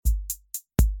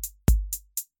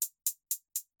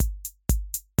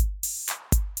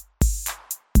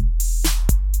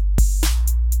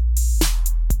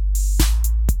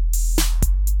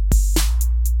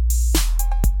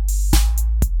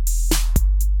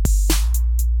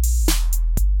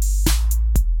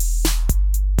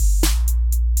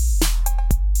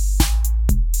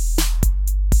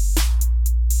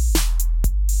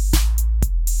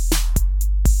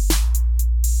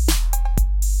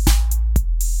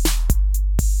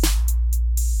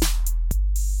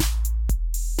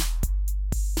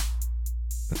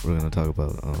we're gonna talk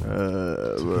about. Taking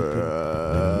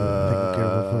care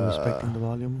of respecting the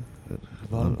volume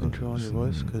control on your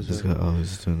voice, because this guy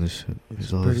always doing this shit.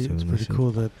 it's pretty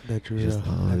cool that you're He's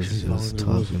actually just following the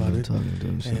rules talking about and it talking,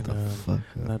 dude. Shut the fuck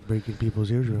up. not breaking people's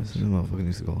eardrums. This motherfucker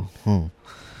needs to go home.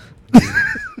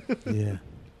 Yeah,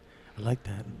 I like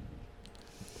that.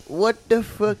 What the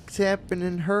fuck's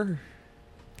happening to her?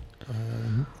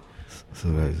 So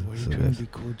guys, Why are you trying to be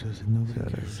cool, Justin?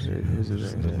 Nobody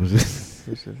cares.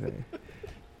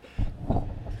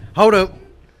 Hold up.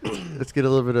 Let's get a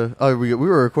little bit of. Oh, we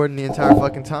were recording the entire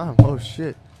fucking time. Oh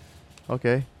shit.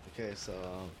 Okay. Okay, so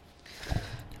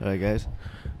alright, guys.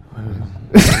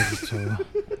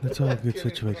 That's all a good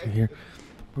situation here.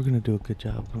 We're gonna do a good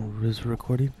job on this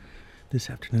recording this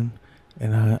afternoon,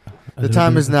 and The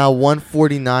time is now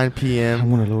 1:49 I'm p.m.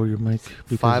 gonna lower your mic.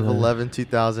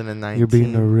 5/11/2019. You're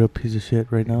being a real piece of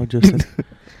shit right now, Justin.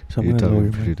 So I'm You're gonna lower talking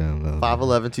your pretty mic. damn loud.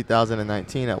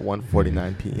 5/11/2019 at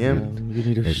 1:49 p.m. You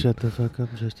need to Hey. shut the fuck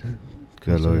up, Justin.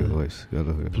 Gotta lower your voice. Gotta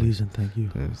lower your voice. Please and thank you.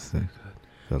 Yes, thank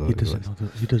God. He doesn't know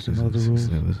the rules.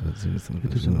 He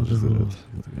doesn't know the rules.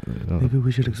 Maybe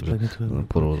we should explain it to him.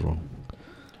 Put it was wrong.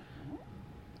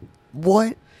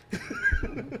 What?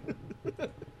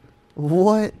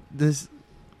 What? This?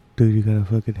 Dude, you got a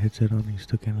fucking headset on. You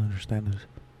still can't understand us.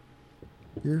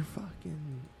 You're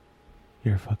fucking.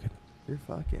 You're fucking. You're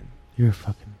fucking. You're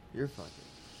fucking. You're fucking.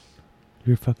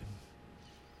 You're fucking.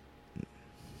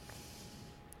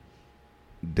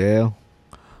 Dale.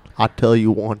 I tell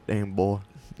you one thing, boy.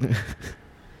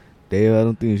 Dale, I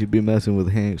don't think you should be messing with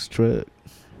Hank's truck.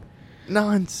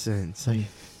 Nonsense.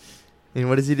 And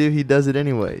what does he do? He does it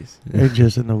anyways. Hey,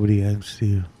 Justin, nobody asked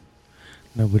you.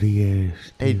 Nobody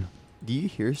asked Hey, you. do you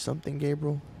hear something,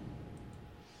 Gabriel?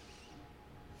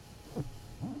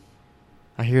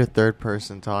 I hear a third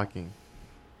person talking.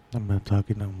 I'm not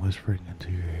talking, I'm whispering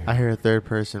into your ear. I hear a third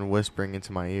person whispering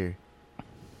into my ear.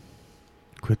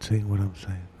 Quit saying what I'm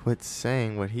saying. Quit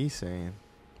saying what he's saying.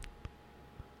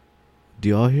 Do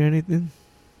y'all hear anything?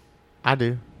 I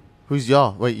do. Who's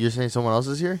y'all? Wait, you're saying someone else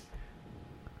is here?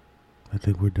 I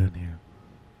think we're done here.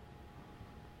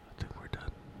 I think we're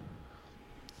done.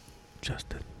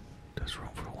 Justin, there's room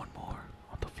for one more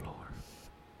on the floor.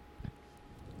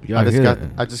 Yeah,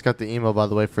 I just got the email, by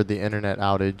the way, for the internet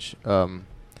outage.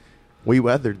 We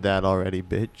weathered that already,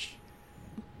 bitch.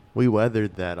 We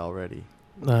weathered that already.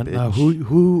 Now, Bitch.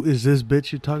 who is this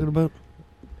bitch you're talking about?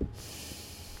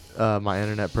 My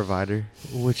internet provider,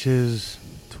 Which is,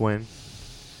 Twin.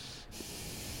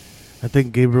 I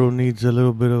think Gabriel needs a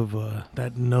little bit of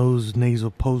that nasal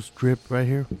post drip right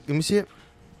here. Let me see it.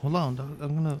 Hold on, dog.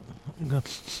 I'm gonna you know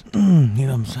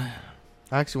what I'm saying?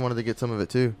 I actually wanted to get some of it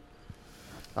too.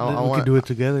 We can do it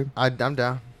together. I'm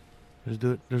down. Let's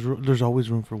do it. There's always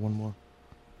room for one more.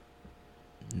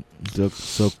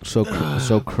 So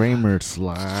Kramer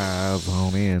slide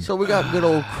on in. So we got good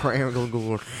old Kramer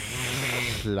going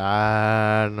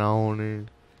sliding on in.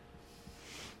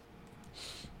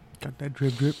 Got that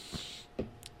drip drip.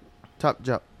 Top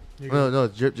drop. No,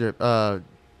 drip drip.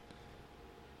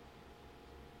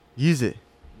 Use it.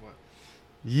 What?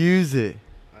 Use it.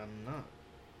 I'm not.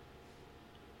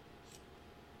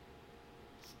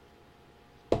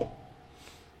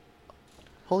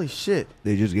 Holy shit.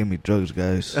 They just gave me drugs,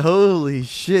 guys. Holy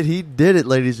shit. He did it,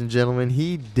 ladies and gentlemen.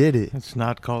 He did it. It's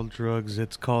not called drugs.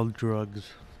 It's called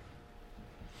drugs.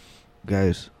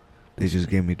 Guys, they just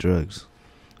gave me drugs.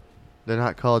 They're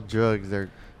not called drugs. They're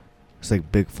It's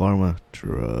like Big Pharma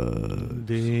drugs.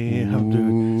 Damn,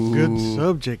 dude. Good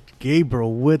subject,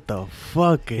 Gabriel, with the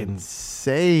fucking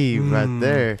save right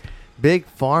there. Big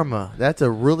Pharma. That's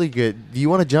a really good. Do you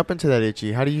want to jump into that,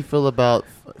 Itchy? How do you feel about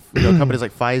companies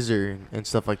like Pfizer and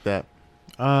stuff like that?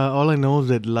 All I know is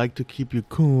they'd like to keep you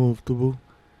comfortable,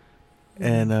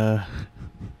 and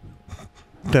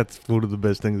that's one of the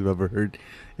best things I've ever heard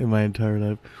in my entire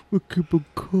life. We'll keep them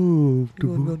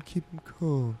comfortable. We're gonna keep them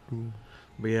comfortable.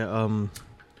 But yeah,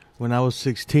 when I was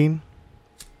 16,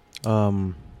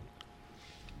 I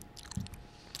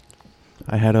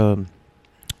had a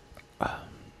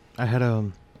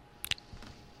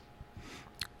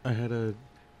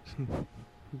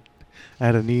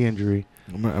knee injury.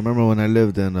 I remember when I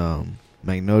lived in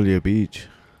Magnolia Beach.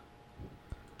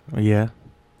 Yeah.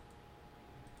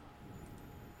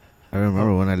 I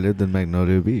remember when I lived in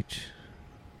Magnolia Beach.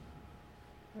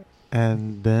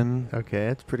 And then Okay,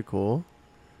 that's pretty cool.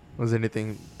 Was there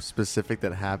anything specific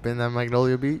that happened at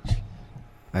Magnolia Beach?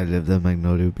 I lived in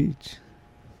Magnolia Beach.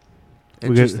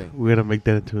 Interesting. we gotta make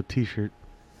that into a T-shirt.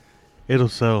 It'll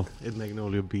sell in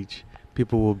Magnolia Beach.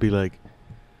 People will be like,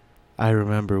 "I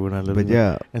remember when I lived." But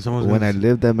yeah, and someone's when I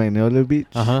lived at Magnolia Beach,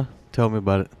 Tell me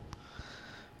about it.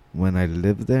 When I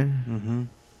lived there? Mm-hmm.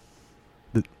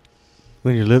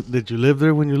 Did you live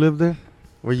there when you lived there?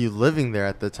 Were you living there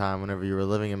at the time whenever you were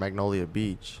living in Magnolia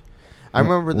Beach? I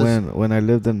remember this. When I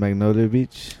lived in Magnolia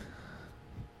Beach.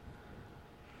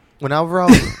 Whenever I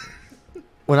was,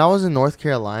 when I was in North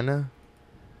Carolina,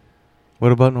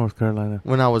 What about North Carolina?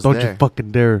 when I was Don't there, you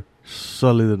fucking dare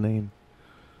sully the name.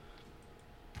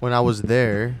 when I was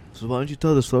there, So why don't you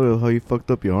tell the story of how you fucked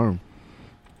up your arm?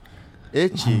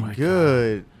 itchy, Oh my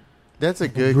good. That's a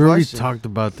good We already question. talked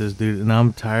about this, dude, and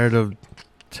I'm tired of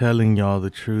telling y'all the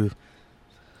truth.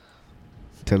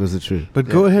 Tell us the truth. But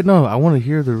Yeah. go ahead, no, I want to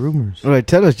hear the rumors. All right,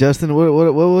 tell us, Justin. What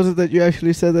was it that you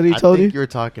actually said that he I told think you? you're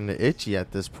talking to Itchy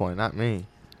at this point, not me.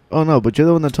 Oh no, but you're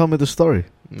the one that told me the story.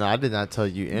 No, I did not tell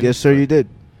you anything. Yes, sir, you did.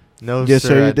 No, Yes, sir,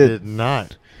 sir, you I did. did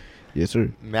not. Yes, sir.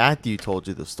 Matthew told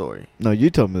you the story. No, you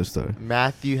told me the story.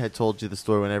 Matthew had told you the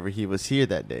story whenever he was here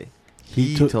that day. He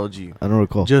He took- told you. I don't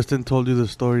recall. Justin told you the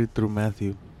story through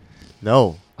Matthew.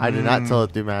 No, I did not Mm. tell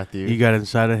it through Matthew. You got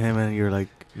inside of him, and you're like,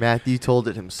 Matthew told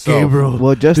it himself. Gabriel.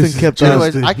 Well, Justin This is kept Justin. on.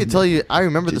 Anyways, I can tell you. I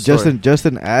remember the story.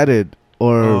 Justin added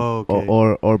Oh,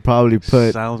 okay. or probably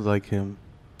put. sounds like him.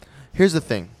 Here's the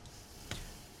thing.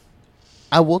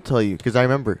 I will tell you because I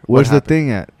remember. what Where's the happened.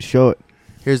 thing at? Show it.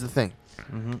 Here's the thing.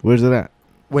 Mm-hmm. Where's it at?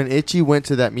 When Itchy went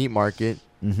to that meat market,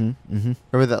 Mm-hmm. Mm-hmm.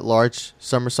 remember that large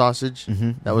summer sausage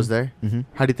Mm-hmm. that was there? Mm-hmm.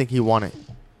 How do you think he won it?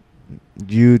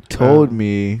 You told Uh,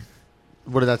 me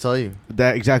What did that tell you?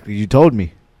 that exactly. You told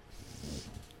me.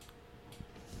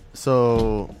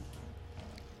 So,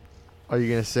 are you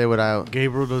gonna say what I?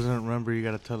 Gabriel doesn't remember. You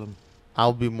got to tell him.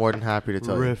 I'll be more than happy to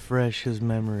tell you. Refresh his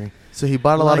memory. So he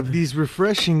bought a lot Like of these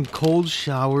refreshing cold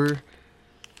shower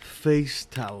face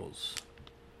towels.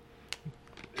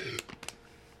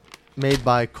 made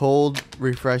by Cold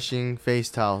Refreshing face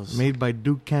towels. Made by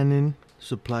Duke Cannon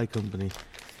Supply Company.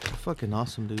 They're fucking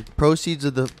awesome, dude. Proceeds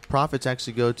of the profits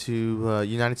actually go to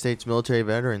United States military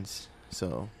veterans.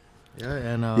 So Yeah,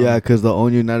 and Yeah, because the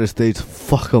own United States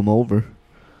fuck them over.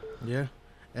 yeah,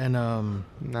 and I'm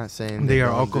not saying they are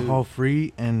don't do. alcohol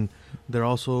free, and they're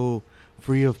also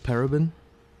free of paraben.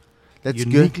 That's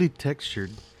good. Uniquely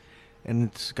textured, and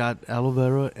it's got aloe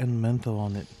vera and menthol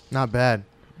on it. Not bad.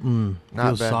 Not Not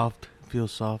feels bad. soft.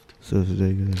 Feels soft. So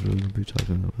today, guys, we're gonna be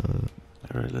talking about.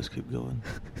 All right, let's keep going.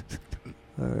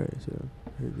 All right. So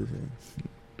here's the thing.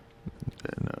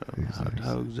 And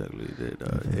how exactly did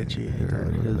Itchy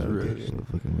hurt his wrist?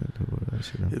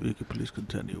 If you could please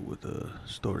continue with the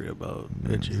story about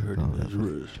Itchy hurting his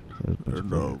wrist.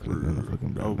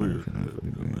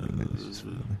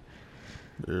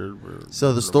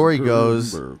 So the story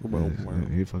goes, You're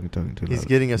fucking talking too loud. he's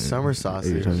getting a Yeah. summer You're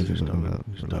sausage. talking too fucking loud.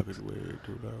 He's talking way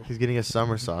too loud. He's getting a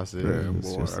summer sausage. Yeah.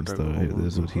 It's just the story.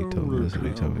 This is what he told me. This is what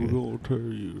he told me. I'm gonna tell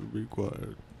you to be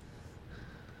quiet.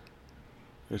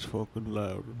 It's fucking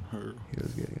loud and hurt. He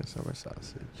was getting a summer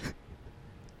sausage.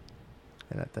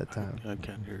 And at that time, I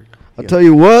can't hear you. I'll tell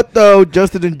you what, though,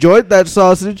 Justin enjoyed that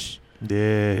sausage.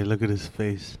 Yeah, look at his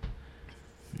face.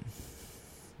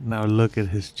 Now look at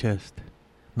his chest.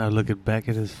 Now look at back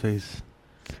at his face.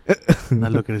 Now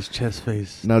look at his chest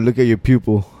face. Now look at your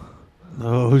pupil.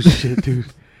 Oh shit, dude.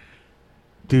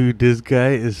 Dude, this guy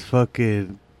is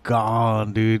fucking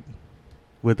gone, dude.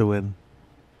 With the win.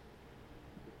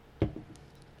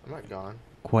 I'm not gone.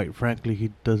 Quite frankly,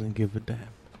 he doesn't give a damn.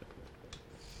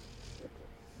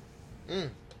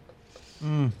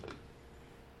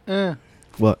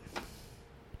 What?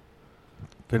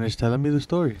 Finish telling me the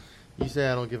story. You say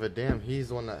I don't give a damn. He's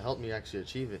the one that helped me actually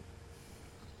achieve it.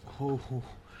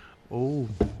 Oh.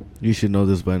 You should know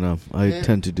this by now. I Yeah.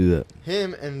 tend to do that.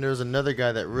 Him and there's another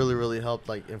guy that really, really helped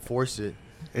like enforce it.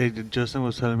 Hey, Justin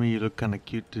was telling me you look kind of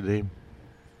cute today.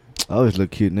 I always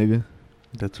look cute, nigga.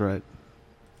 That's right.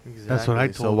 Exactly. That's what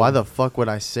I So told why him. the fuck would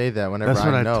I say that whenever That's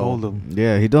what I know? told him.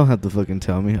 Yeah, he don't have to fucking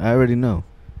tell me. I already know.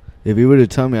 If he were to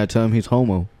tell me, I'd tell him he's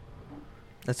homo.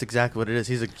 That's exactly what it is.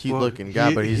 He's a cute Well, looking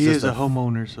guy, but he's he just is a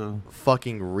homeowner, so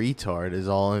fucking retard. Is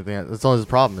all. That's all his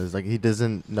problem is. Like he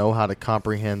doesn't know how to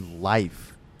comprehend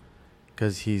life,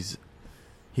 because he's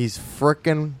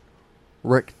frickin'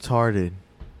 retarded.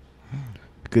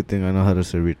 Good thing I know how to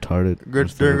say retarded.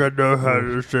 know how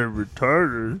to say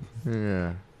retarded.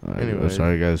 Yeah. Alright, Anyways.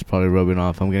 sorry guys, probably rubbing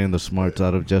off. I'm getting the smarts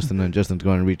out of Justin, and Justin's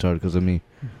going retard because of me.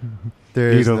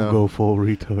 There You is don't no, go full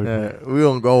retard. we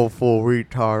don't go full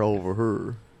retard over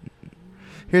here.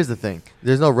 Here's the thing.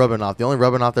 There's no rubbing off. The only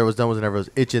rubbing off that was done was whenever it was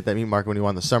Itchy at that meat market when he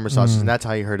won the summer sausage, and that's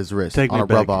how he hurt his wrist Take on me a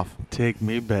back. rub off. Take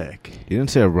me back. You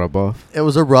didn't say a rub off. It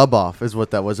was a rub off, is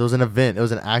what that was. It was an event. It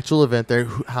was an actual event there.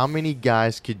 How many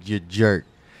guys could you jerk?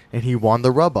 And he won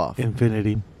the rub off.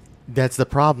 Infinity. That's the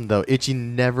problem, though. Itchy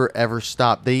never ever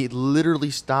stopped. They literally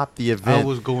stopped the event. I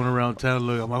was going around town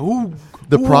looking. I'm like, who?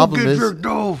 The who problem get is- jerked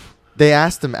off? They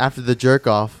asked him after the jerk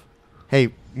off, "Hey,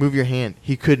 move your hand."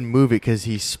 He couldn't move it because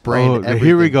he sprained everything.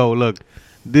 Here we go. Look,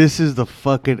 this is the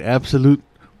fucking absolute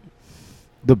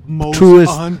The most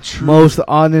truest, untrue. most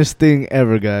honest thing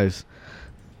ever, guys.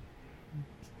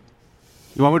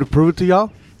 You want me to prove it to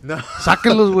y'all? No.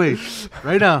 Sáquenlos, güey.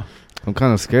 Right now. I'm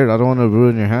kind of scared. I don't want to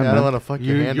ruin your hand, Yeah, I don't man. want to fuck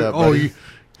your hand up. Oh, buddy.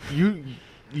 you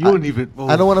don't even. Oh,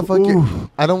 I don't want to fuck ooh. your.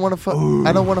 I don't want to fuck. Ooh.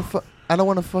 I don't want to fuck. I don't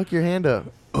want to fuck your hand up.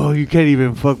 Oh, you can't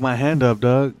even fuck my hand up,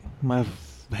 dog. My Well,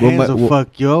 hands my- will well-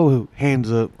 fuck your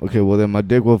hands up. Okay, well then my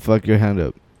dick will fuck your hand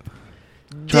up.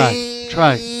 Try.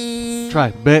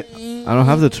 Bet. I don't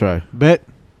have to try. Bet.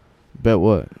 Bet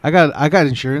what? I got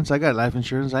insurance. I got life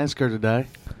insurance. I ain't scared to die.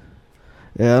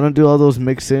 Yeah, I don't do all those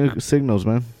mixed signals,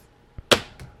 man.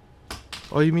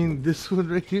 Oh, you mean this one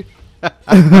right here?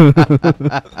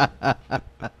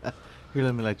 Here,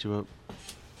 let me light you up.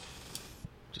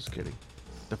 Just kidding.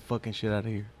 Get the fucking shit out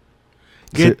of here.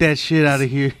 Get that shit out of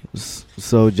here.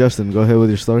 So Justin, go ahead with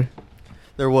your story.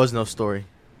 There was no story.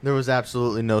 There was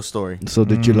absolutely no story. So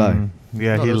did you lie?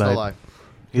 Yeah, no, he there's lied. no lie.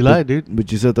 He lied, dude.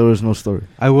 But you said there was no story.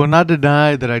 I will not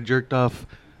deny that I jerked off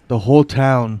the whole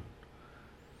town.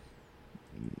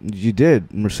 You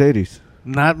did, Mercedes.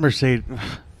 Not Mercedes.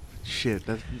 Shit.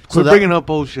 Quit that- bringing up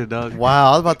old shit, dog. Wow,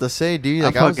 I was about to say, dude. I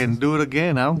Like, I was, fucking do it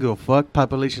again. I don't give a fuck.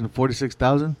 Population of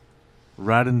 46,000.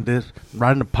 Riding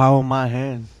the power in my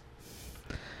hand.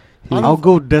 I'll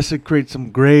go desecrate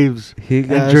some graves He and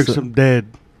got jerk so- some dead.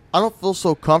 I don't feel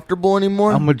so comfortable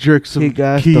anymore. I'm gonna jerk some He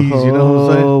got keys. the You know what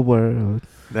I'm saying? whole world.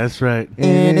 That's right.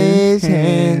 In his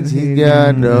hands, he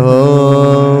got the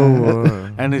whole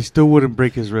world. And it still wouldn't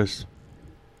break his wrist.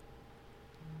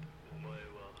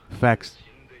 Facts.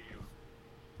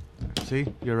 See,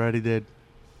 you're already dead.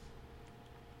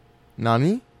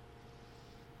 Nani?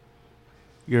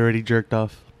 You're already jerked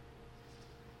off.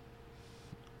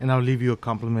 And I'll leave you a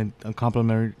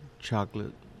complimentary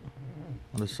chocolate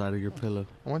on the side of your pillow.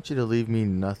 I want you to leave me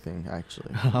nothing,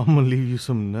 actually. I'm gonna leave you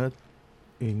some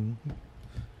nutting.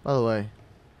 By the way,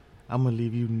 I'm gonna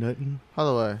leave you nutting.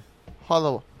 Holloway.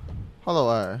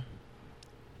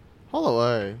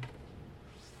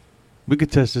 We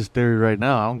could test this theory right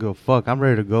now. I don't give a fuck. I'm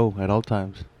ready to go at all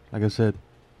times. Like I said,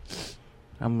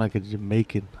 I'm like a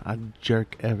Jamaican. I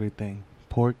jerk everything.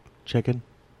 Pork, chicken,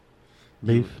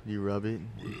 beef. You rub it,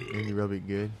 and you rub it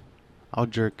good. I'll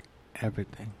jerk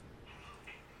everything.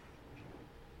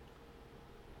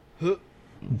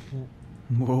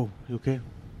 Whoa, you okay?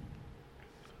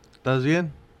 ¿Estás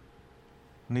bien?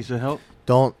 Need some help?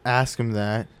 Don't ask him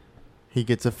that. He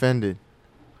gets offended.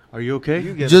 Are you okay?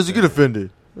 Just get offended.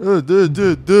 There it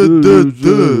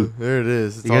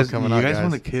is. It's You all guys, coming you out, guys guys.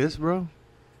 want to kiss, bro?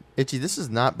 Itchy, this is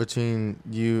not between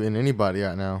you and anybody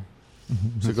right now.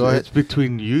 So go ahead. It's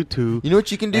between you two. You know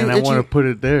what you can do, And I Itchy? want to put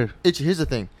it there. Itchy, here's the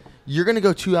thing. You're going to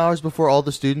go 2 hours before all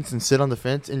the students and sit on the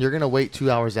fence, and you're going to wait 2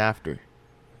 hours after.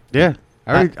 Yeah.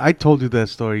 I told you that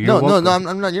story. No, You're welcome.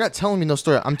 I'm not. You're not telling me no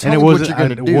story. I'm And telling it you what wasn't. you're going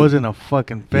to do. It wasn't a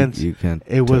fucking fence. You can't.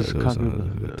 It was. tell us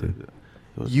something.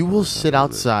 You will sit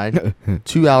outside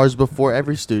 2 hours before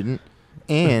every student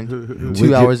and We 2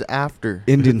 get- hours after.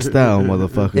 Indian style,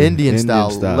 motherfucker. Indian style.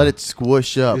 Let it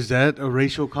squish up. Is that a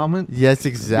racial comment? Yes,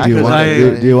 exactly. Do you Because want,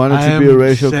 I- do you want it to be a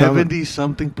racial comment?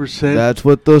 70-something%. That's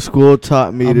what the school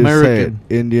taught me to say. American.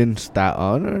 Indian style.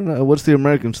 Oh, no. What's the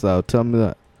American style? Tell me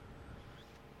that.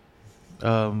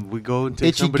 We go and take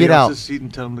Itchy, somebody get out. else's seat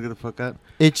and tell them to get the fuck out.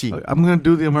 Itchy. I'm gonna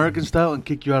do the American style and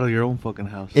kick you out of your own fucking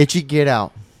house. Itchy, get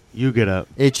out. You get out.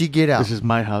 Itchy, get out. This is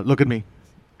my house. Look at me.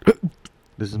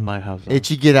 This is my house. now.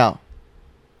 Itchy, get out.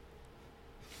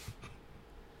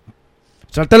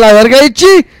 Salte la verga,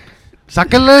 Itchy!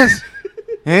 Sáquenles.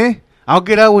 Eh? I'll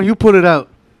get out when you put it out.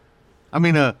 I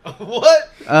mean, What?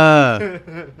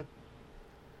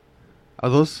 Are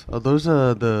those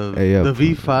the Hey, yo. the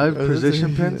V5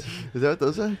 position pins? Is that what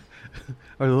those are?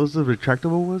 Are those the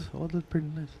retractable ones? Oh, they're pretty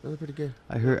nice. Those are pretty good.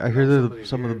 I hear they're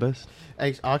some of the best.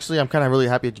 Actually, I'm kind of really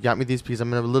happy that you got me these because I'm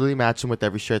going to literally match them with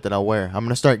every shirt that I'll wear. I'm going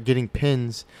to start getting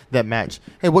pins that match.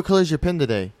 Hey, what color is your pin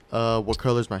today? What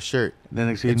color is my shirt? Then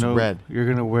next thing you It's know, red. you're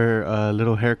gonna wear a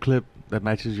little hair clip that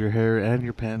matches your hair and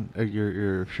your pen,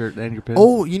 your shirt and your pin.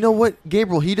 Oh, you know what,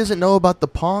 Gabriel? He doesn't know about the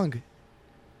Pong.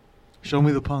 Show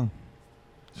me the pong.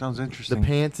 Sounds The interesting.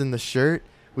 pants and the shirt.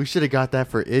 We should have got that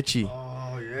for Itchy.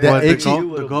 Oh, yeah. That What, Itchy-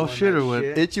 the golf shit or what?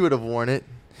 Itchy would have worn it.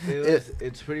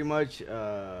 It's pretty much.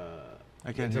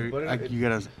 I can't It's a hear you. button- You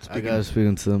gotta speak. I gotta speak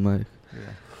into the mic.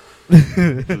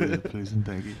 Yeah. please and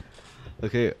thank you.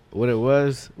 Okay, what it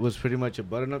was pretty much a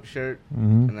button-up shirt,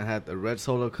 Mm-hmm. and I had the red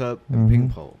solo cup and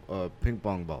Mhm. ping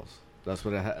pong balls. That's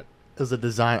what I had. There's a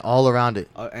design all around it.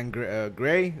 And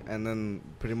gray, and then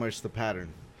pretty much the pattern.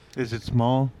 Is it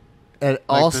small? At Like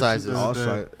all this- sizes. All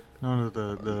the- si- No,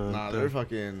 the Nah, they're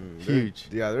fucking Huge.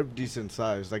 They're decent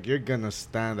size. Like, you're gonna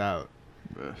stand out.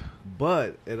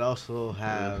 But it also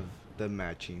have the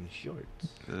matching shorts.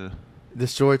 The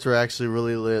shorts were actually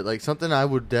really lit. Like, something I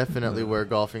would definitely wear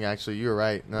golfing, actually. You're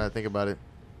right, now that I think about it.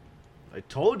 I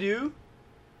told you.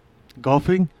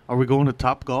 Golfing? Are we going to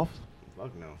Top Golf?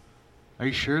 Fuck no. Are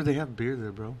you sure they have beer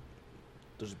there, bro?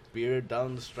 There's beer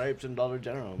down the stripes in Dollar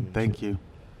General. I mean, Thank you.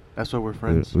 That's why we're We,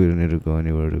 friends. we don't need to go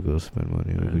anywhere to go spend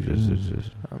money. We could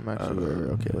just I'm actually very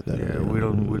okay with that. Yeah, we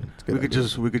don't. We, It's a good we could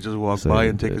idea. just walk So, by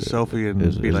and take a uh, selfie and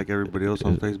is- be is- like everybody else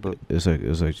on Facebook. It's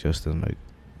like Justin, like,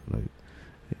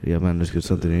 yeah, man. Let's get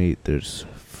something to eat. There's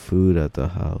food at the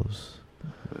house.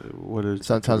 What is?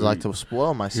 Sometimes I like to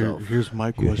spoil myself. Here's my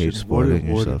You question: hate spoiling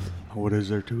yourself. What is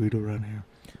there to eat around here?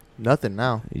 Nothing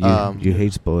now. You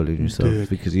hate spoiling yourself Dick.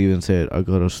 because you even said I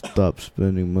gotta stop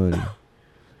spending money.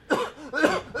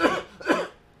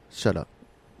 Shut up.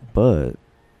 But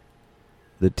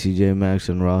the TJ Maxx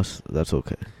and Ross, that's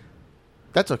okay.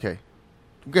 That's okay.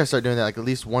 We gotta start doing that like at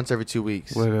least once every 2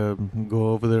 weeks. What? Go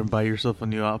over there and buy yourself a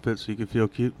new outfit so you can feel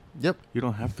cute. Yep. You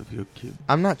don't have to feel cute.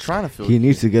 I'm not trying to feel. He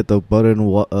needs to get the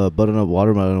button-up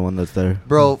watermelon one that's there.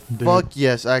 Bro, Dude. fuck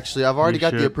yes. Actually, I've already You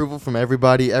got the should. approval from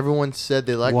everybody. Everyone said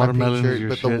they like my Watermelon pink is shirt, your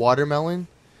but the shit. watermelon.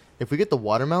 If we get the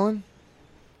watermelon,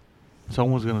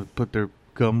 Someone's gonna put their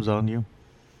gums on you.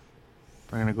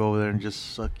 They're gonna go over there and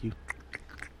just suck you.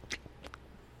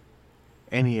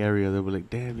 Any area, they'll be like,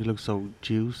 "Damn, you look so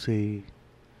juicy."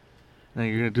 And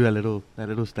you're gonna do that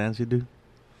little stance you do,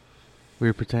 where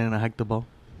you're pretending to hike the ball,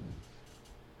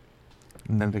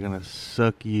 and then they're gonna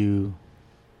suck you.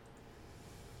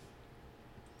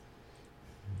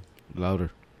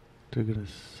 Louder. They're gonna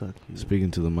suck you.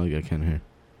 Speaking to the mug, I can't hear.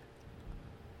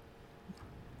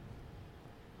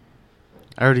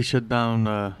 I already shut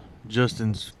down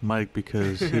Justin's mic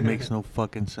because he makes no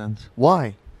fucking sense.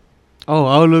 why?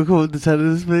 Oh, look who decided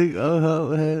to speak.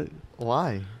 Oh, heck.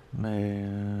 Why?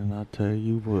 Man, I'll tell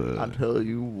you what. I tell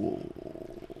you.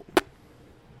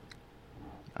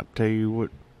 I'll tell you what.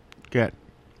 Got.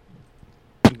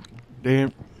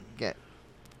 Damn.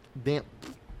 Damn.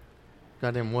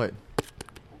 Goddamn what?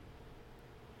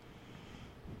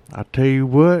 I'll tell you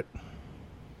what.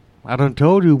 I done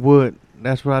told you what.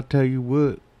 That's what I tell you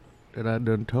what. That I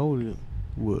done told you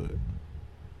what.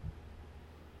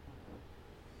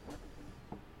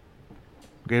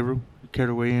 Gabriel, you care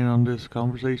to weigh in on this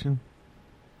conversation?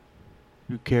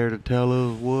 You care to tell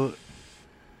us what?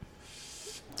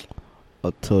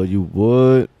 I'll tell you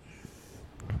what.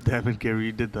 Damn it, Gabriel,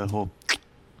 you did the whole.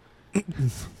 He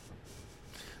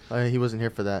wasn't here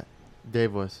for that.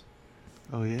 Dave was.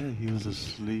 Oh yeah, he was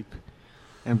asleep.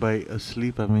 And by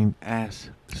asleep, I mean ass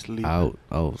sleep. Out.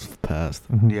 I was past.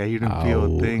 Yeah, you didn't feel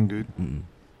a Ow. thing, dude. Mm-mm.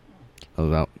 I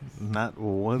was out. Not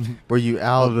one. Were you Of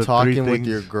out the talking three with things.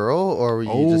 your girl, or were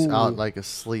you just Oh. out like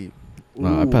asleep?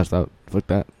 No, I passed out. Fuck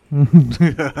that.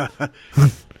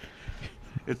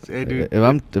 It's hey, dude.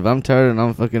 If I'm tired and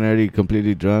I'm fucking already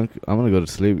completely drunk, I'm gonna go to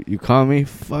sleep. You call me?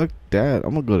 Fuck that.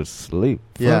 I'm gonna go to sleep.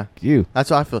 Yeah. Fuck you. That's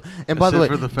how I feel. And by the way,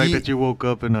 Except for the fact that you woke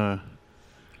up in a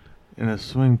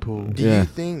swimming pool. do Yeah. you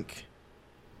think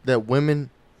that women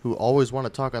who always want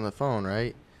to talk on the phone,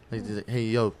 right? Like, they're like, hey,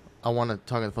 yo, I want to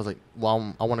talk on the phone. It's like,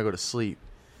 well, I want to go to sleep.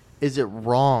 Is it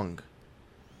wrong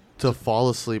to fall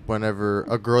asleep whenever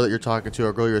a girl that you're talking to or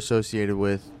a girl you're associated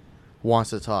with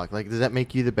wants to talk? Like, does that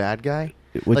make you the bad guy?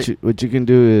 Like- What you can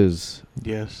do is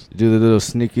Yes, do the little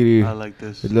sneaky, I like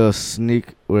this. the little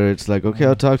sneak where it's like, okay,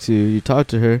 I'll talk to you. You talk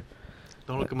to her,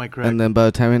 Don't look at my crack. and then by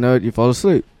the time you know it, you fall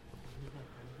asleep.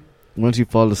 Once you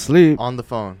fall asleep, On the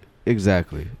phone.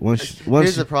 exactly. Once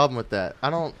Here's the problem with that. I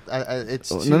don't. It's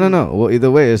too, no. Well,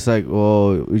 either way, it's like,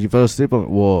 well, you fell asleep.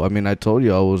 Well, I mean, I told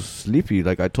you I was sleepy.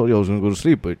 Like I told you I was gonna go to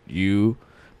sleep, but you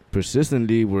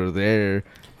persistently were there.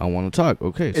 I want to talk.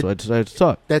 Okay, so I decided to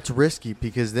talk. That's risky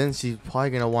because then she's probably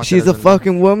gonna want. She's that a as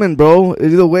fucking woman, bro.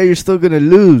 Either way, you're still gonna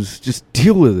lose. Just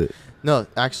deal with it. No,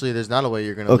 actually, there's not a way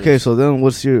you're gonna. Okay, lose. so then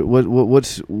what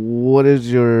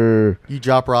is your You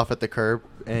drop her off at the curb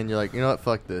and you're like, you know what?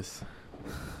 Fuck this.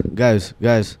 guys?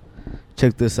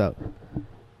 Check this out.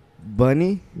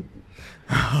 Bunny,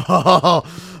 Oh,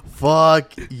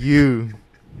 fuck you.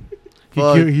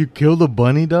 Fuck. You killed a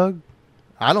bunny, dog?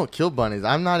 I don't kill bunnies.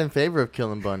 I'm not in favor of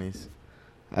killing bunnies.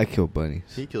 I kill bunnies.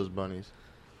 He kills bunnies.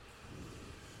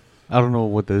 I don't know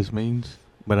what this means,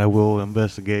 but I will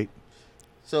investigate.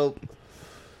 So,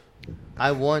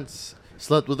 I once.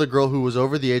 Slept with a girl who was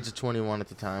over the age of 21 at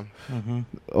the time. Mm-hmm.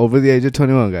 Over the age of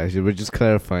 21, guys. You were just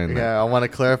clarifying that. Yeah, I want to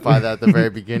clarify that at the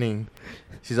very beginning.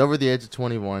 She's over the age of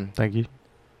 21. Thank you.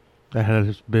 That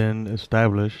has been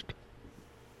established.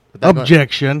 Without going-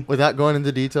 Objection. Without going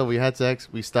into detail, we had sex.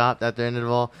 We stopped at the end of it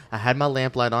all. I had my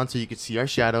lamplight on so you could see our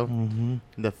shadow. Mm-hmm.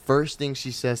 The first thing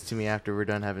she says to me after we're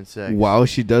done having sex, While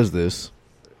she does this,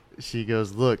 she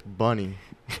goes, "Look, bunny,"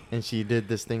 and she did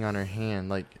this thing on her hand,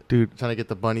 like Dude, trying to get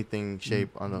the bunny thing shape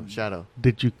on the shadow.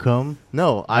 did you come?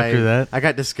 No, After that? I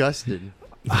got disgusted.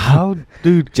 How,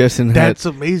 dude? Justin That's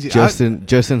amazing.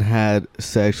 Justin had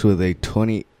sex with a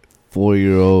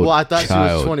 24-year-old Well, I thought she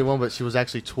child. was 21, but she was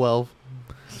actually 12.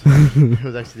 It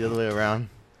was actually the other way around.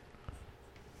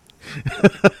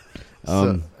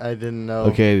 So I didn't know.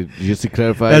 Okay, just to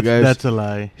clarify, That's, guys, that's a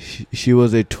lie. she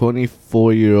was a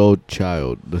 24-year-old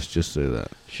child. Let's just say that.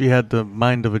 She had the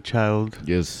mind of a child,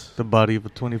 Yes. the body of a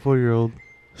 24-year-old.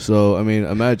 So, I mean,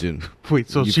 imagine. Wait,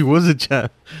 so You- she was a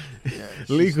child Yeah,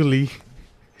 legally?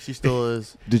 she still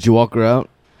is. Did you walk her out?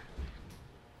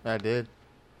 I did.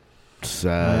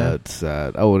 Sad.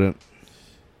 I wouldn't.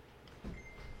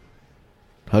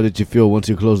 How did you feel once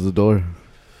you closed the door?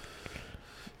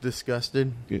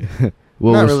 Disgusted.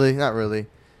 What Not was- Not really.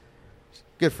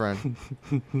 Good friend.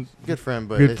 Good friend,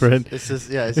 but Good it's friend. It's just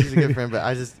she's a good friend, but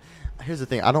here's the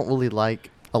thing. I don't really like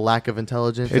a lack of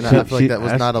intelligence, and It's I feel like that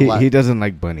was not a he, lack. he doesn't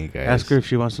like bunny, guys. Ask her if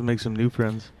she wants to make some new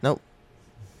friends.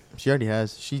 She already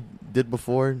has. She did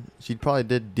before. She probably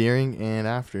did during and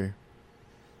after.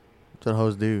 That's what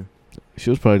hoes do. She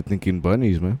was probably thinking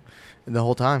bunnies, man. And the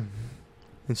whole time.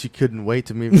 And she couldn't wait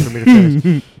for me to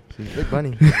finish. She's a big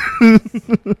bunny.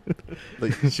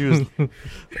 Like, she was.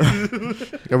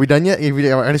 Are we done yet? I'm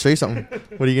going to show you something.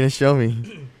 What are you going to show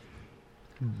me?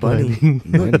 Bunny.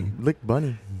 Bunny. Look,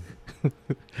 bunny.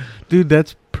 Dude,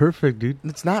 that's perfect, dude.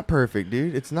 It's not perfect,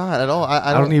 dude. It's not at all.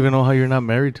 I don't even know how you're not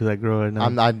married to that girl right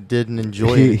now. I didn't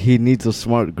enjoy He, it. he needs a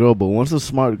smart girl, but once a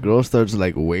smart girl starts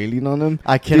like wailing on him,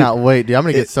 I cannot wait, dude. I'm gonna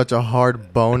it- get such a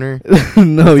hard boner.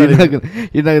 no, It's you're not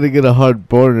not gonna get a hard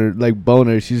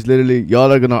boner. She's literally,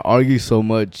 y'all are gonna argue so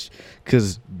much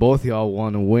because both y'all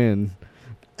want to win.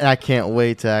 And I can't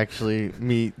wait to actually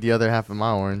meet the other half of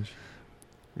my orange.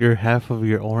 You're half of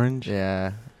your orange.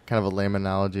 Yeah, kind of a lame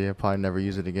analogy. I'll probably never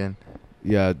use it again.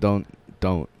 Yeah, don't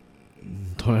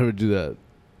ever do that.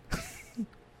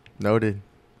 Noted.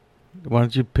 Why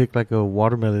don't you pick like a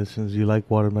watermelon since you like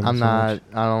watermelon? I'm so not.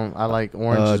 much? I like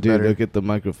oranges Dude, better. look at the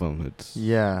microphone.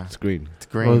 Yeah, It's green, it's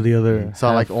green. Or the other. So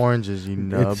I like half. oranges. You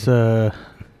nub. It's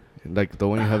like the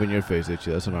one you have in your face.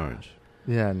 Actually, that's an orange.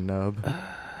 Yeah, nub.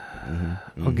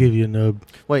 I'll give you a nub.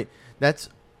 That's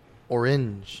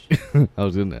orange. I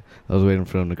was waiting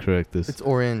for him to correct this. It's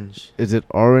orange. Is it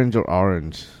orange or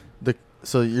orange?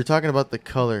 So you're talking about the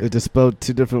color? Is it spelled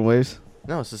two different ways?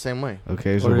 No, it's the same way.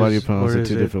 Okay, so Or why do you is- pronounce or it is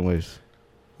two it- different ways?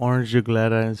 Orange, you're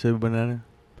glad I didn't say banana.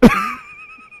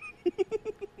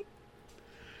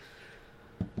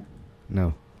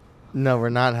 No. No, we're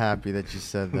not happy that you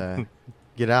said that.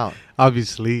 Get out.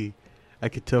 Obviously, I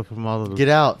could tell from all of the Get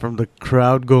out. from the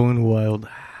crowd going wild.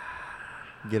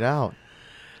 Get out.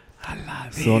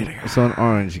 So an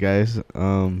orange, guys.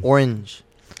 Orange.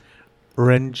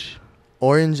 Orange.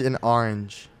 Orange and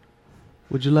orange.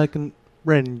 Would you like an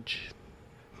orange?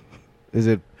 Is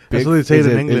it That's big? what they say is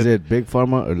in it, England. Is it big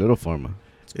pharma or little pharma?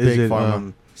 Is Big it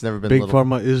Pharma. It's never been Big little.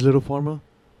 Pharma is Little Pharma?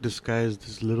 Disguised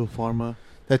as Little Pharma.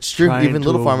 That's true. Trying Even to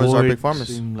little farmers are big avoid farmers.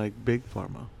 seem like Big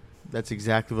Pharma. That's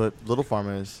exactly what little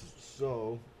pharma is.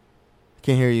 So.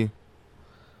 Can't hear you.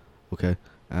 Okay,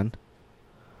 and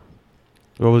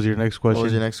What was your next question? What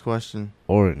was your next question?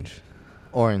 orange.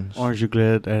 Orange. Aren't you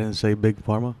glad I didn't say Big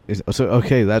Pharma? So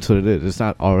okay, that's what it is. It's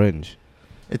not orange.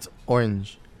 It's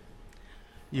orange.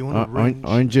 You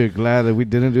Aren't you glad that we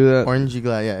didn't do that? Orange, you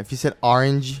glad? Yeah. If you said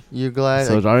orange, you're glad.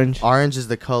 So it's orange. Orange is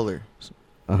the color.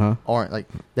 Uh-huh. Orange, like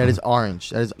that is orange.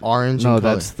 That is orange. No, in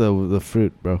color. that's the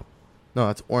fruit, bro. No,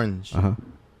 that's orange. Uh huh.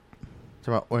 Talk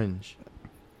about orange.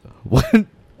 What?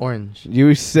 Orange.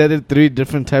 You said it 3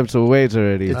 different types of ways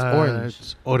already. It's orange.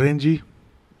 It's orangey.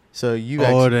 So you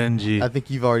actually, Orangey. I think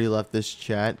you've already left this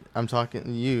chat. I'm talking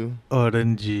to you.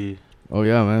 Orangey. Oh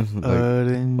yeah, man. Like,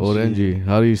 Orangey. orangey.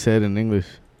 How do you say it in English?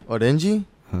 Orangey?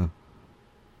 Huh.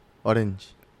 Orange.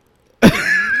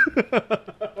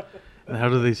 And how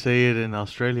do they say it in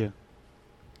Australia?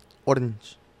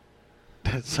 Orange.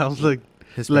 That sounds like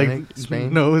Hispanic? like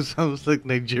Spain? No, it sounds like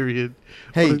Nigerian.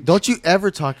 Hey, Orange. don't you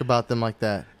ever talk about them like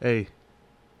that. Hey,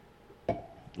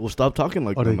 Well, stop talking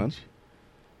like that, man. orange.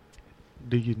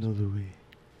 Do you know the way?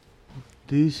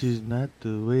 This is not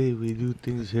the way we do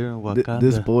things here in Wakanda.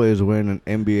 This boy is wearing an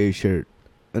NBA shirt.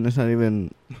 and it's not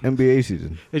even NBA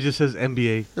season. It just says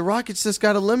NBA. The Rockets just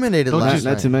got eliminated Don't last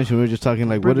Not night. to mention, we were just talking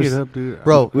like, Bring what it is, up, dude.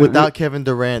 Bro, we- without Kevin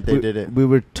Durant, they we, did it. We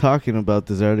were talking about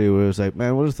this earlier, where it was like,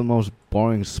 man, what is the most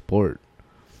boring sport?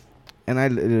 And I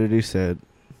literally said,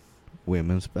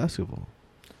 women's basketball.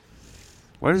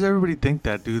 Why does everybody think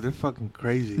that, dude? They're fucking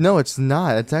crazy. No, it's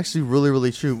not. It's actually really,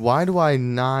 really true. Why do I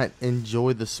not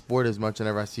enjoy the sport as much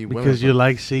whenever I see women? Because you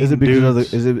like seeing Is it because of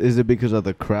dudes. the, is it because of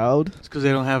the crowd? It's because they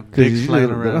don't have Because dicks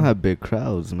flying around. they don't have big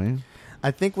crowds, man.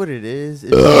 I think what it is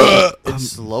it's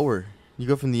slower. You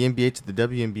go from the NBA to the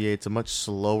WNBA, it's a much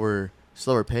slower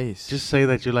pace. Just say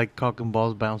that you like cock and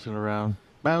balls bouncing around.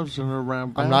 Bouncing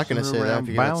around, I'm not gonna bouncing say that around,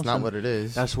 because that's not bouncing. what it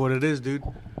is. That's what it is, dude.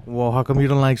 Well, how come you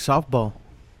don't like softball?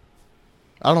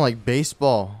 I don't like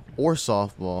baseball or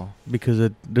softball. Because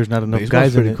there's not enough Baseball's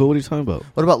guys in pretty it. cool. What are you talking about?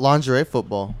 What about lingerie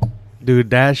football? Dude,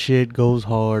 that shit goes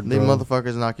hard, They bro.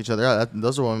 motherfuckers knock each other out.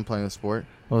 Those are women playing the sport,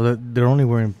 Well, they're only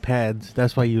wearing pads.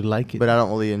 That's why you like it. but I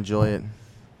don't really enjoy it.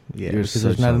 yeah, You're because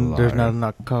there's such a not liar.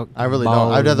 enough cock. I really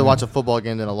don't. I'd rather watch a football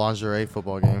game than a lingerie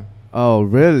football game. Oh,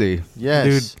 really? Yes.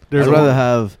 Dude, there's I'd a- rather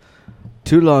have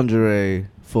 2 lingerie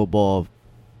football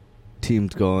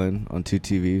teams going on 2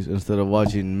 TVs instead of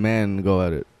watching men go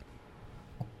at it.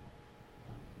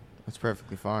 That's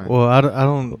perfectly fine. Well, I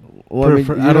don't. Well,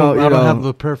 prefer, you I don't. know- I you don't know- have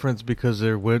the preference because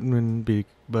they're women,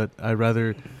 but I'd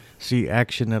rather see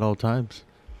action at all times,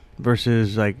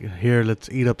 versus like here, let's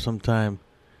eat up some time.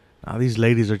 Now these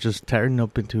ladies are just tearing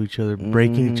up into each other,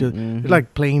 breaking each other. Mhm, They're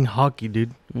like playing hockey,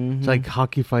 dude. mhm. It's like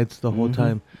hockey fights the whole Mhm.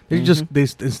 time. They Mhm. just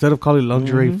instead of calling it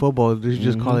lingerie Mhm. football, they should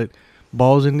just call Mhm. it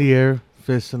balls in the air,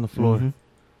 fists on the floor. Mhm.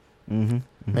 Mhm.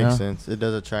 Makes Yeah. sense. It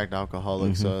does attract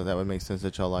alcoholics, Mhm. so that would make sense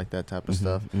that y'all like that type of Mhm.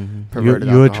 stuff. Mhm. You, Perverted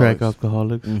you attract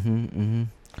alcoholics. alcoholics. Mhm.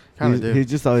 Kind of do. He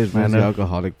just always I wants the know.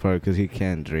 alcoholic part because he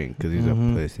can't drink because he's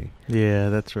Mhm. a pussy. Yeah,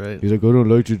 that's right. He's like, I don't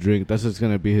like to drink. That's just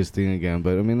gonna be his thing again.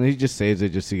 But I mean, he just says it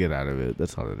just to get out of it.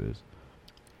 That's all it is.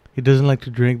 He doesn't like to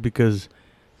drink because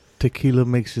tequila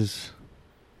makes his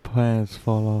pants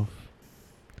fall off.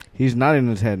 He's nodding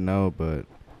his head no, but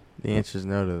The answer is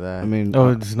no to that. I mean, Oh,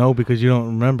 it's no because you don't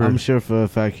remember. I'm sure for a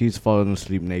fact he's fallen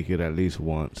asleep naked at least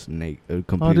once,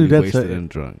 completely dude, that's wasted a- and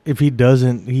drunk. If he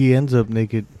doesn't, he ends up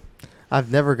naked. I've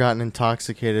never gotten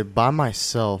intoxicated by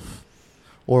myself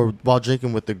or while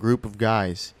drinking with a group of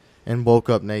guys and woke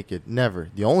up naked. Never.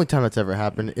 The only time that's ever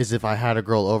happened is if I had a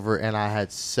girl over and I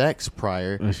had sex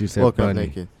prior, And she said, woke up "Bunny."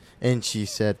 naked. And she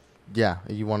said, yeah,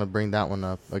 you want to bring that one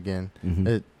up again.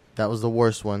 Mhm. That was the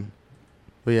worst one.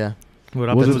 But yeah. What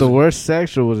Was happened it the worst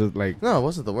sex or was it like No, it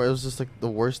wasn't the worst. It was just like the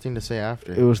worst thing to say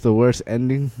after. it was the worst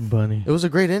ending? Bunny. It was a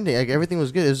great ending. Like everything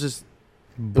was good. It was just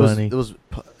Bunny. It was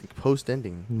post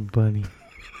ending. Bunny.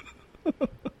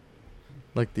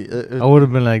 Like I would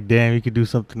have been like, damn, you could do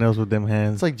something else with them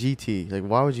hands. it's like GT. Like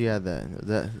why would you add that?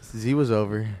 That Z was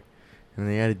over, and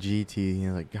they added GT. And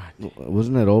you're like, God.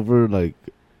 Wasn't it over like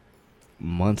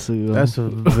months ago? That's a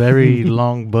very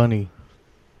long bunny.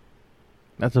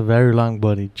 That's a very long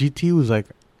bunny. GT was like,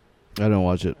 I don't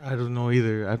watch it. I don't know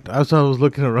either. I was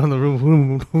looking around the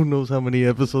room. Who knows how many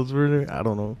episodes were there? I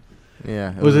don't know.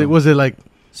 Yeah. Was it like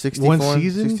 64, one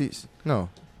season? 60, no.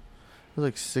 It was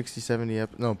like 60, 70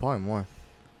 no, probably more.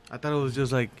 I thought it was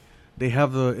just like they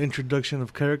have the introduction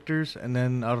of characters, and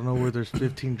then I don't know where there's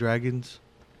 15 dragons,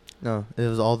 No, it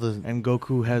was all the. and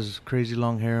Goku has crazy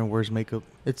long hair and wears makeup.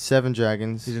 It's 7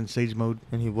 dragons, He's in Sage mode.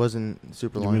 and he wasn't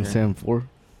super You long. mean hair. Sam 4?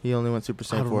 He only went Super I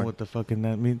Saiyan don't 4. know what the fucking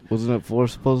that means. Wasn't it 4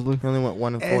 supposedly? He only went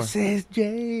 1 and 4.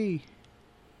 SSJ.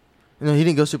 No, he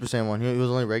didn't go Super Saiyan 1. He was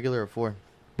only regular or 4.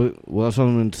 But well, that's what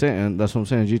I'm saying. That's what I'm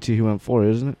saying. GT he went 4,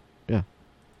 isn't it? Yeah.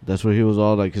 That's where he was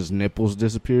all like his nipples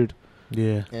disappeared.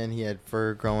 Yeah. And he had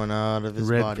fur growing out of his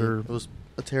Red body. fur. It was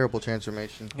a terrible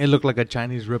transformation. It looked like a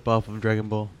Chinese ripoff of Dragon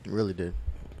Ball. It really did.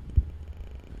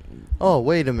 Oh,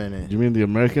 wait a minute. You mean the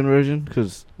American version?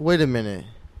 Because Wait a minute.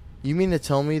 You mean to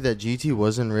tell me that GT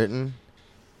wasn't written?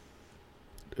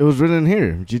 it was written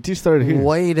here. GT started here.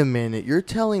 Wait a minute. You're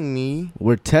telling me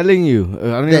We're telling you. I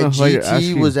don't even that know why you're GT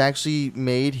asking. was actually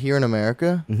made here in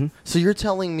America? Mm-hmm. So you're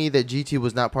telling me that GT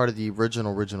was not part of the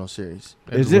original series?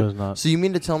 Is it it? was not. So you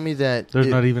mean to tell me that There's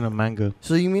not even a manga.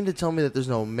 So you mean to tell me that there's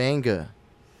no manga?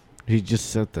 He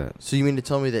just said that. So you mean to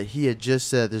tell me that he had just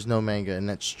said there's no manga and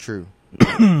that's true?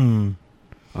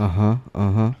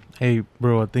 Hey,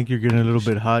 bro, I think you're getting a little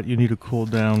bit hot. You need to cool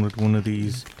down with one of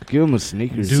these. Give him a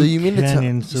sneakers. Dude, So you mean to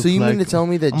Canyon tell? So you mean to suplex. tell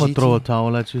me that I'm gonna throw a GT?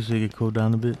 towel at you so you can cool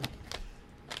down a bit.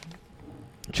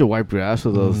 You should wipe your ass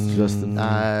with those, Mm. Justin.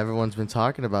 Everyone's been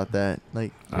talking about that.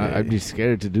 Like, I'd be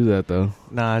scared to do that though.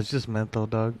 Nah, it's just menthol,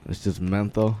 dog. It's just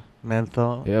menthol.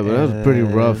 Menthol. Yeah, but that was pretty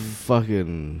rough. and-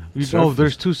 Fucking. You know, surface.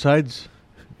 there's two sides.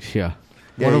 Yeah.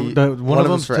 Yeah, one of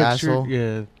them's for texture. asshole.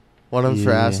 Yeah. One of them's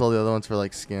for Yeah. asshole. The other one's for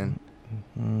like skin.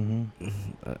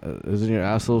 Mm-hmm. Isn't your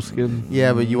asshole skin?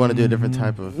 Yeah, but you want to do a different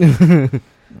type of.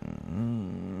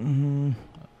 Mm-hmm.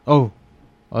 Oh,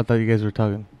 I thought you guys were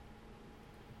talking.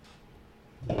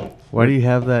 Why do you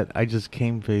have that I just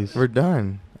came face? We're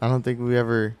done. I don't think we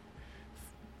ever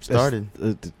started.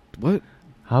 What?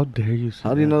 How dare you say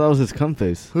How do you know that was his cum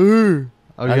face? Oh, you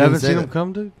I didn't haven't say seen him that.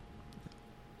 come, dude?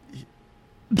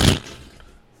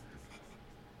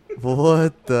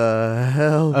 What the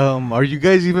hell? Are you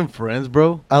guys even friends,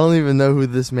 bro? I don't even know who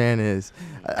this man is.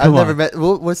 I've Come never on. met.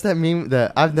 What's that meme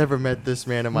that I've never met this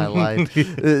man in my life?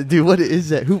 Dude, what is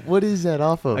that? What is that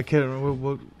off of? I can't remember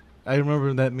what. I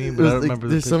remember that meme, It but I was don't like, remember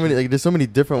there's the so many picture. there's so many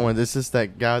different ones. It's just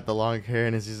that guy with the long hair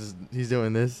and he's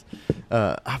doing this.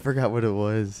 I forgot what it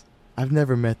was. I've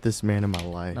never met this man in my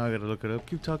life. Now I gotta look it up.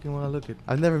 Keep talking while I look it.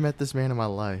 I've never met this man in my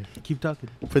life. Keep talking.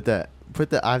 Put that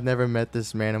I've never met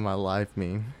this man in my life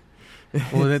meme.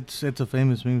 Well, it's a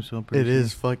famous meme, so I'm pretty It sure.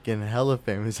 is fucking hella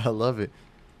famous. I love it.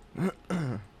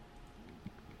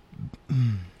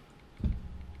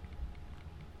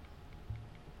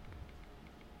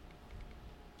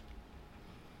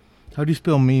 How do you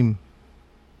spell meme?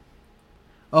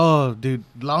 Oh, dude,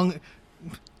 long.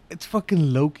 It's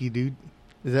fucking Loki, dude.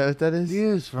 Is that what that is?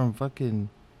 Yes, from fucking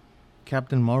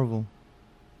Captain Marvel.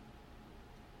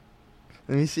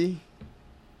 Let me see.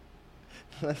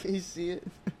 Let me see it.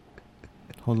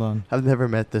 Hold on. I've never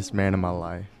met this man in my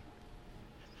life.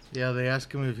 Yeah, they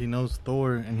ask him if he knows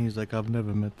Thor, and he's like, "I've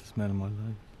never met this man in my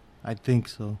life." I think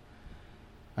so.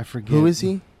 I forget. Who is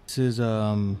he? This is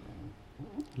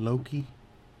Loki,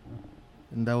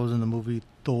 and that was in the movie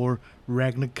Thor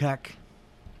Ragnarok.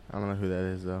 I don't know who that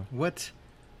is though. What?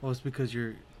 Well, it's because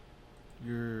you're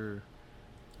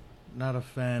not a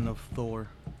fan of Thor.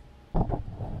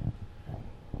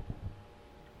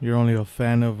 You're only a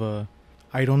fan of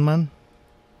Iron Man.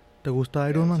 ¿Te gusta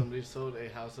Iron Man? Somebody sold a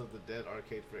House of the Dead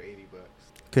arcade for $80.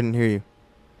 Couldn't hear you.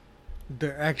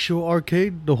 The actual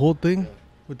arcade, the whole thing, Yeah.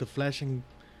 with the flashing.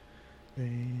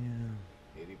 Damn.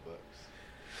 $80.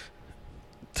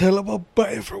 Tell him I'll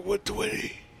buy it for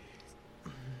 $120.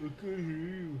 We couldn't hear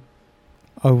you.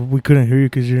 Oh, we couldn't hear you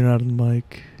because you're not on the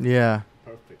mic. Yeah.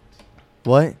 Perfect.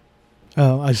 What?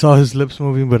 I saw his lips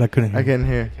moving, but I couldn't hear. I couldn't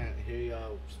hear. Can't hear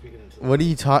y'all speaking into What are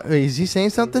you talking? Is he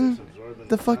saying something? What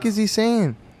the fuck is he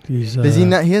saying? He's, Does he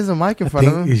not? He has a mic in front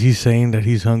of him. Is he saying that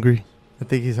he's hungry? I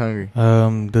think he's hungry.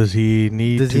 Does he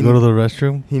need Does to he go to n- the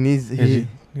restroom? He needs.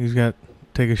 He's got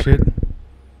take a shit.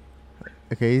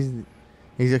 Okay.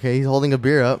 He's okay. He's holding a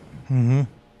beer up. Mm-hmm.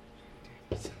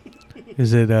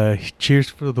 Is it Cheers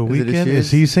for the Is it a Weekend? cheers?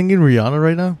 Is he singing Rihanna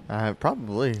right now?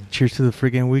 Probably. Cheers to the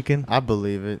freaking weekend. I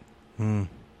believe it.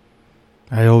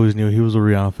 I always knew he was a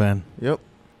Rihanna fan. Yep.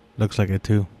 Looks like it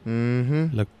too.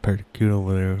 Mm-hmm. Look pretty cute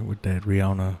over there with that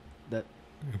Rihanna That-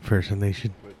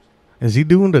 impersonation. Is he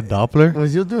doing the Doppler?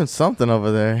 Was you doing something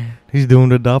over there? He's doing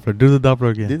the Doppler. Do the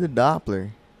Doppler again. Do the Doppler.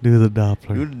 Do the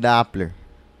Doppler. Do the Doppler.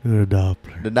 Do the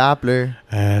Doppler. The Doppler.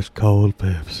 Ass cold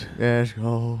Pepsi. Yes.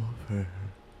 Oh.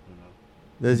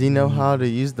 Does he know how to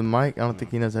use the mic? I don't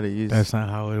think he knows how to use. That's not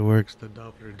how it works. The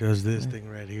Doppler does this thing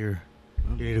right here.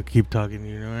 You need to keep talking.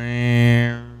 You know.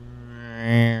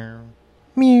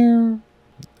 Meow.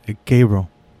 Hey, Gabriel,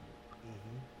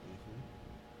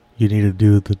 you need to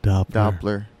do the Doppler.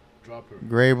 Doppler. Dropper.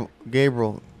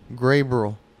 Gabriel.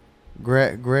 Grabiel.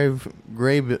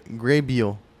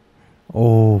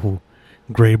 Oh,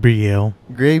 Gabriel.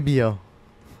 Grabiel.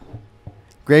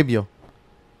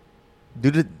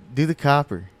 Do the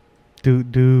copper.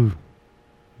 Do.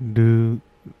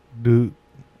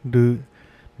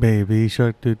 Baby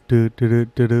shark do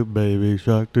baby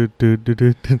shark do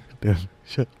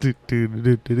shark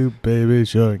do baby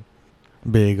shark.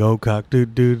 Big old cock do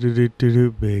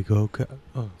big old cock.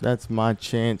 Oh. That's my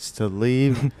chance to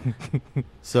leave.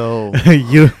 So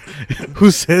You, who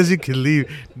says you can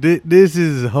leave? This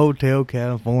is Hotel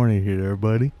California here, there,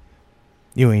 buddy.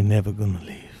 You ain't never gonna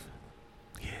leave.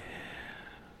 Yeah.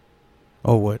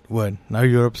 Oh, what? Now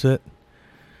you're upset?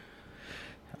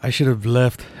 I should have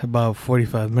left about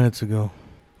 45 minutes ago.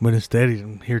 But instead,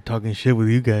 I'm here talking shit with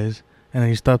you guys. And then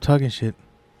you stop talking shit.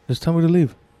 Just tell me to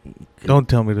leave. Don't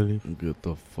tell me to leave. Get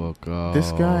the fuck out.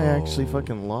 this guy actually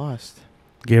fucking lost.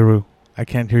 Geru, I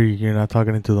can't hear you. You're not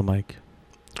talking into the mic.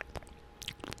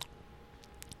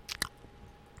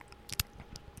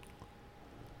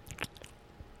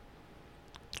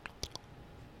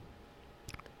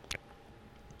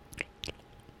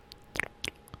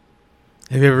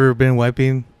 Have you ever been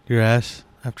wiping your ass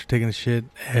after taking a shit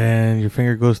and your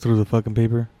finger goes through the fucking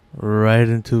paper right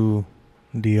into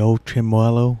the old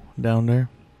chimuelo down there?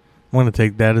 I'm going to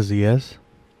take that as a yes.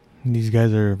 These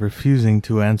guys are refusing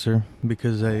to answer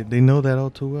because they know that all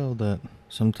too well, that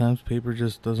sometimes paper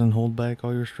just doesn't hold back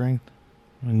all your strength.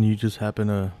 And you just happen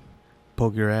to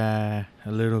poke your eye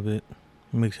a little bit.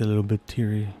 It makes it a little bit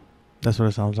teary. That's what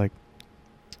it sounds like.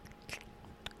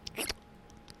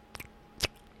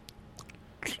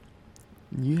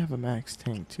 You have a max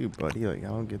tank too, buddy. Like, I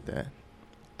don't get that.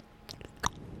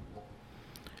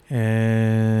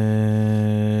 And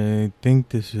I think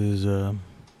this is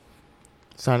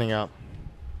Signing out.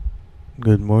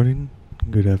 good morning,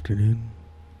 good afternoon,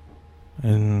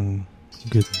 and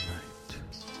good night.